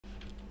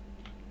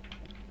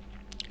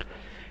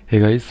Hey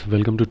guys,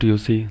 welcome to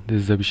TOC.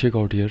 This is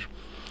Abhishek out here.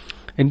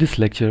 In this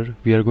lecture,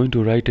 we are going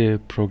to write a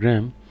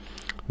program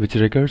which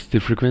records the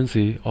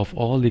frequency of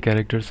all the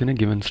characters in a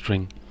given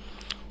string.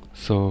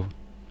 So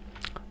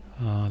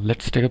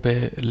let's take up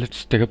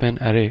an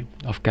array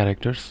of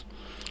characters.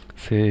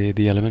 Say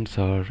the elements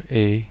are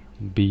A,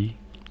 B,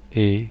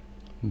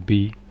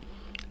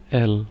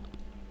 L,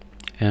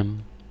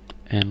 M,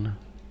 N,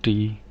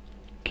 T,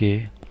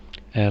 K,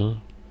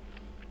 L,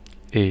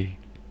 A.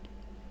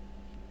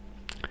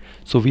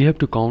 So we have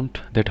to count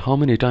that how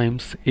many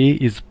times A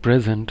is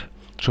present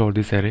throughout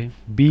this array,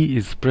 B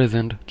is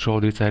present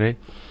throughout this array,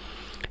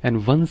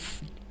 and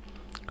once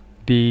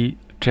the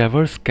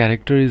traverse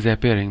character is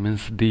appearing,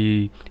 means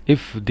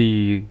if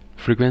the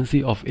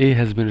frequency of A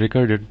has been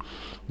recorded,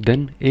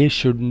 then A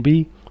shouldn't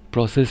be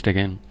processed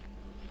again.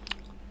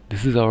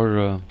 This is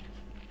our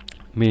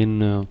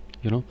main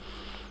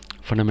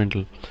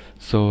fundamental.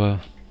 So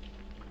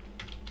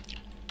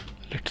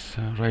let's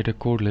write a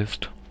code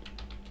list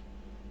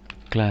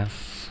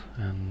class,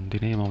 and the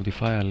name of the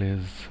file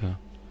is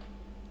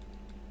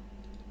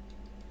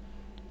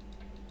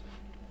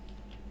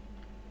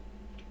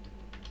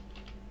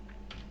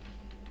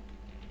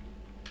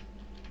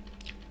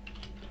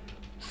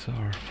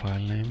our file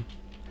name,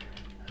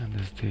 and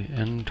this is the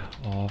end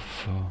of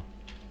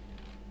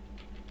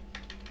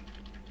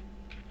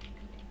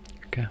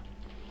okay.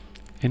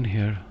 In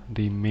here,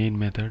 the main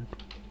method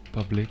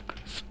public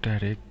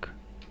static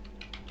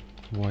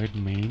void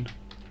main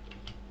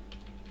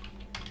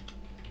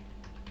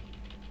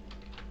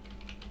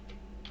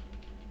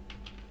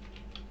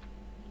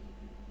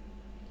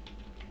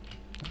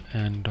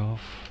end of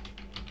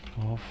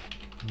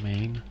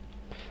main.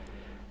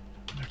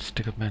 Let's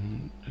take up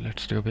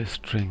a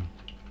string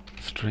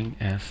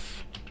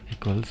s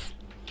equals,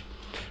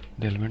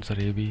 the elements are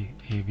a b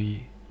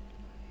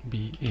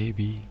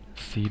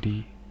c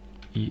d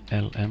e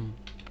l m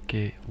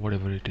k,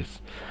 whatever it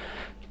is.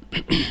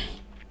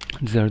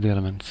 These are the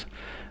elements.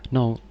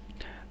 Now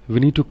we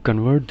need to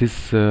convert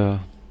this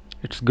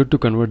it's good to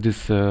convert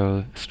this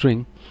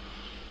string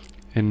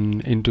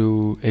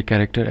into a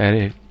character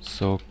array.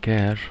 So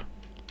char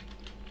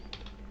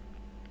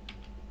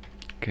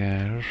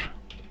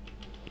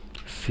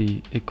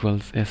c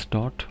equals s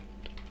dot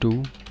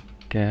to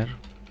char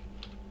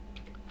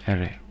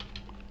array.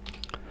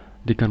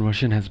 The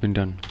conversion has been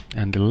done,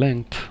 and the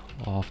length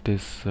of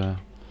this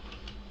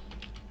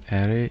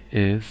array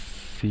is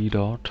c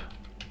dot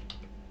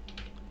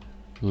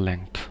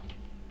length.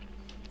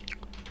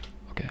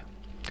 Okay,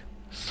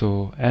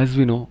 so as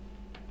we know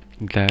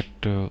that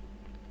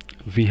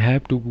we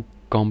have to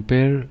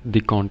compare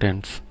the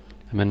contents.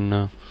 I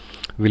mean,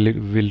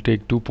 we'll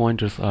take two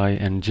pointers I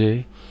and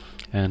j,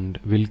 and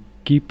we'll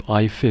keep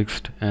I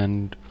fixed,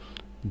 and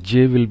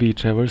j will be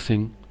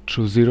traversing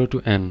through 0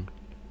 to n,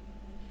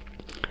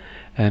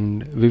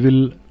 and we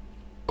will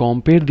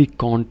compare the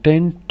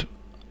content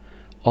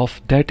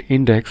of that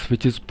index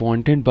which is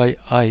pointed by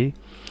I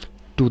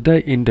to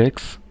the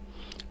index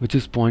which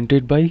is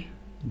pointed by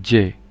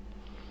j,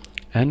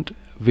 and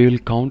we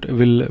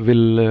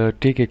will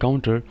take a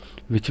counter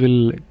which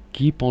will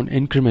keep on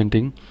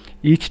incrementing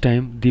each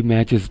time the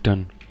match is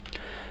done.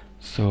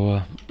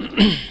 So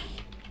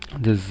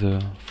this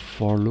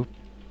for loop,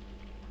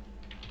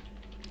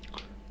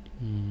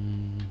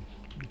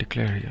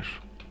 declare here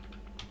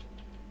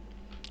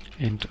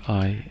int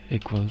I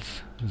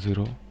equals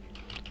 0,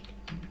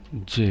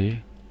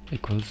 j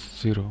equals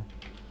 0,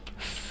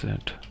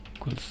 set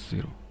equals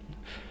 0.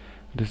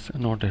 This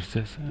not as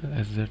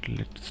that,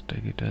 let's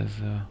take it as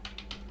a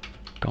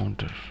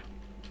counter.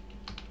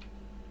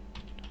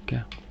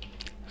 Okay,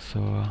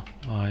 so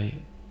I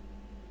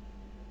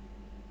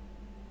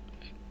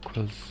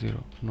equals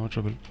 0, no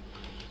trouble.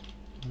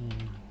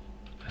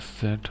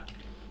 Set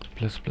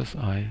plus plus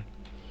I,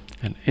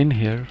 and in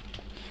here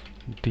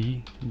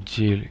the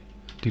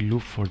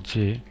loop for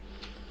j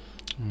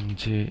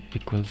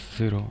equals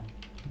 0,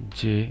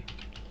 j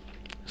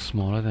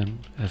smaller than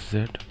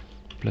sz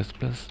plus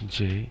plus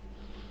j,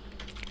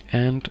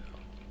 and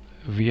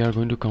we are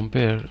going to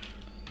compare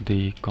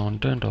the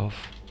content of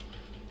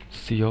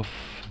c of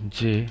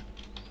j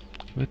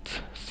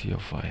with c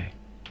of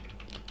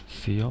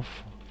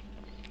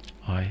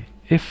I.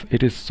 If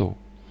it is so,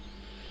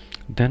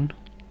 then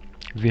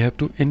we have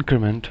to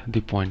increment the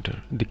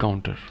counter.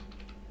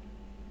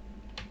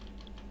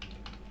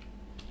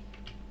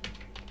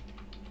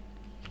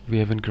 We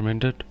have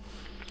incremented,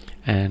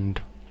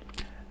 and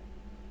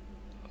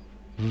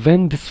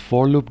when this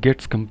for loop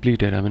gets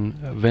completed, I mean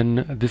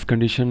when this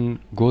condition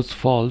goes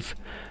false,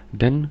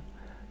 then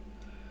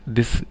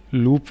this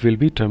loop will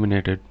be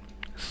terminated.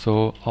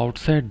 So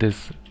outside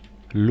this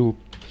loop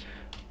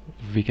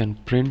we can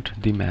print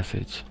the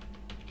message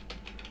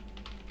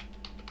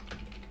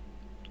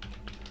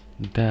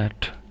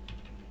that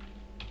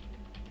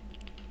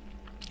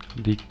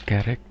the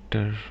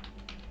character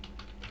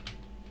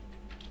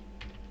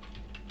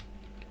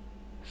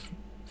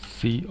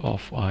c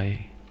of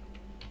I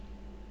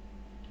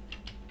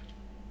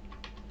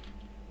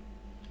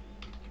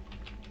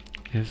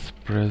is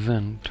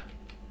present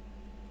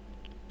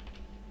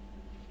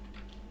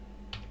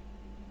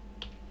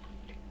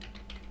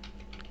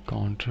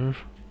counter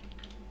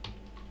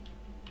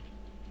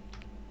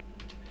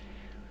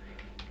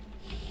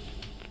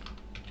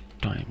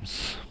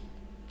times.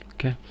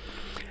 Okay,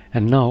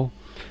 and now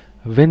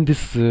when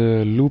this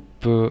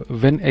loop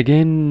when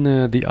again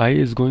the I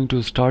is going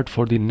to start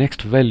for the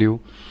next value,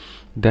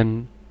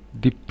 then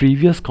the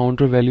previous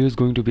counter value is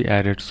going to be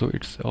added. So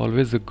it's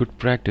always a good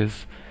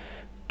practice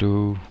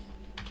to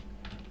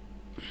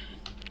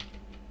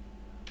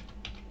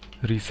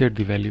reset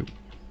the value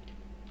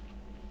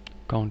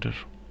counter.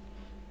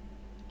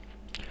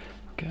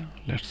 Okay,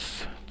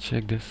 let's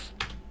check this.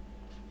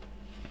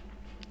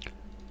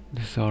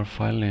 This is our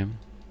file name.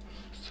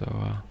 So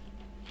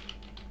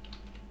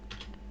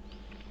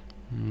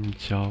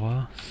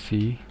Java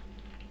C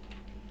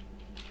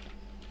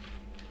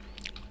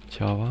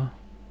Java.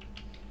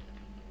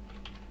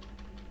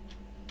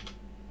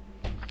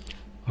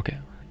 Okay,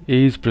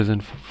 A is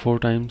present 4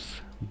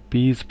 times,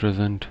 B is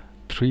present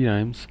 3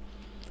 times,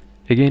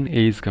 again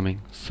A is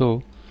coming.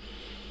 So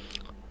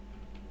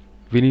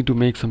we need to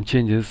make some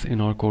changes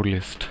in our code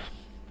list.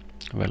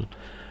 Well,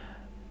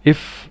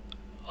 if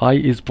I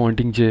is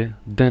pointing J,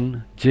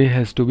 then J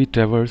has to be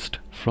traversed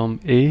from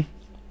A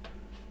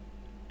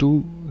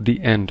to the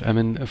end, I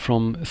mean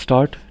from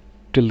start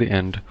till the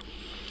end.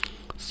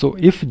 So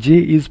if J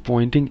is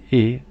pointing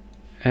A,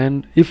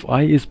 and if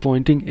I is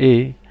pointing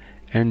A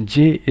and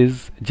J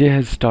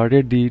has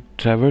started the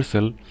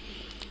traversal,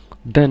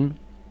 then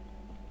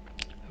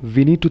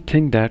we need to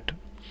think that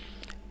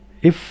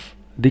if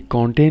the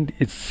content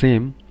is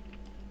same,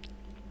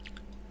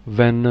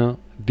 when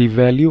the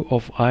value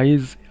of I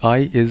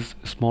is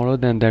smaller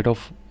than that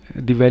of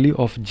the value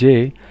of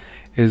J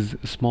is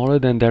smaller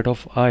than that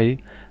of I,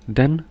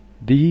 then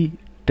the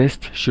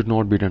test should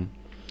not be done.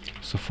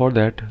 So for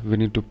that we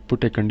need to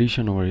put a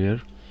condition over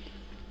here.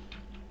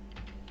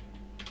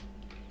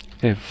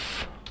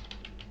 If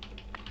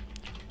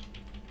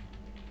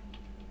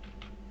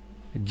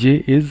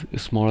J is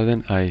smaller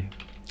than I,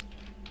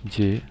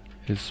 J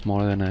is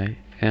smaller than I,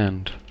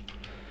 and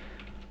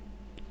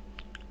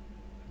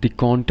the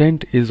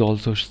content is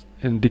also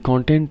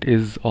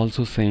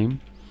same,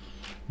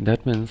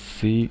 that means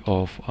C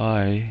of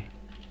I,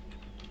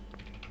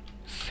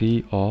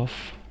 C of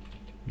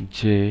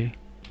J,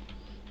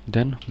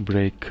 then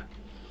break.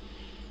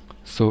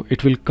 So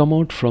it will come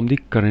out from the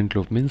current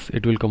loop, means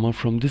it will come out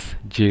from this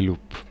J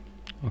loop.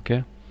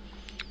 Okay,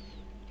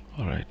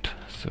 alright,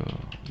 so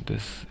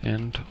this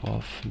end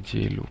of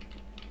J loop.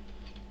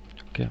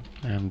 Okay,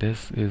 and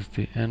this is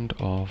the end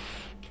of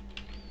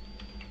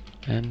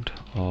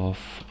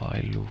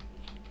I loop.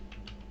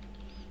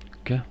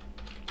 Okay,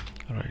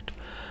 alright,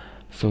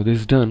 so this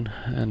is done,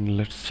 and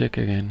let's check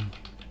again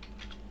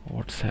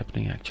what's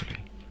happening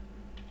actually.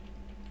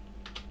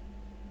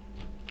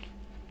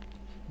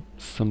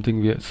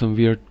 Some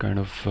weird kind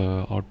of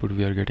output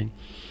we are getting.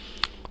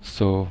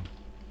 So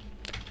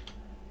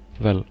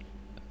well,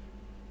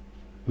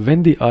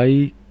 when the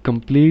I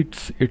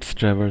completes its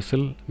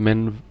traversal,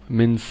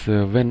 means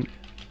when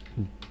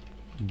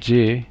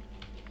J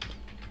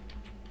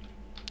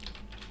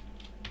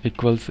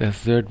equals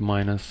sz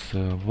minus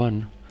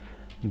 1,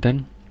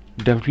 then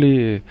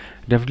definitely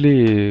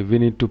we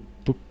need to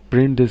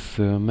print this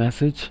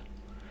message.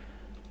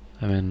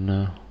 I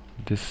mean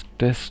this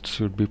test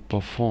should be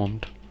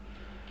performed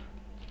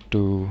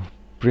to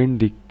print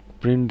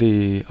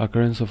the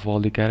occurrence of all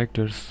the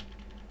characters.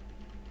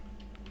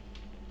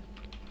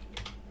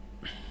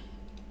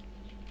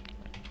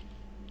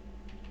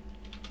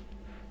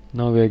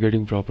 Now we are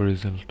getting proper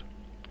result.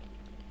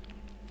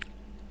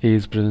 A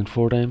is present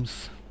 4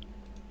 times.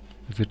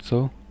 Is it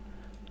so?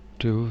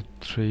 2,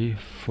 3,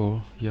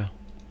 4, yeah.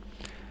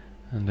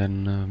 And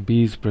then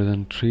B is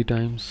present 3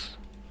 times.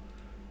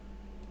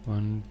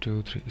 1,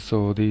 2, 3.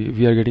 So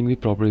we are getting the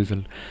proper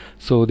result.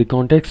 So the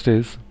context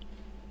is,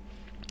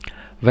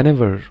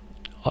 whenever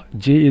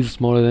J is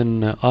smaller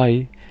than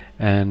I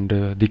and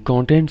the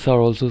contents are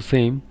also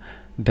same,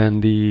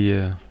 then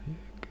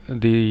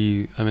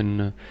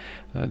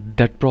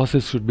that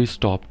process should be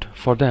stopped.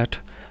 For that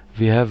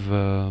we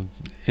have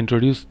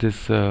introduced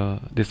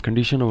this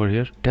condition over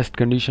here, test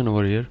condition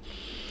over here,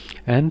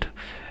 and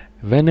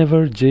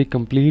whenever J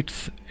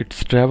completes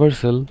its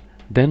traversal,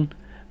 then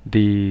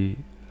the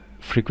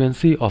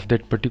frequency of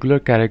that particular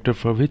character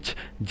for which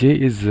J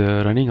is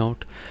running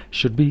out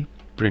should be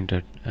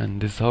printed.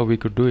 And this is how we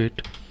could do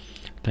it.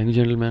 Thank you,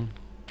 gentlemen.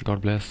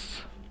 God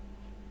bless.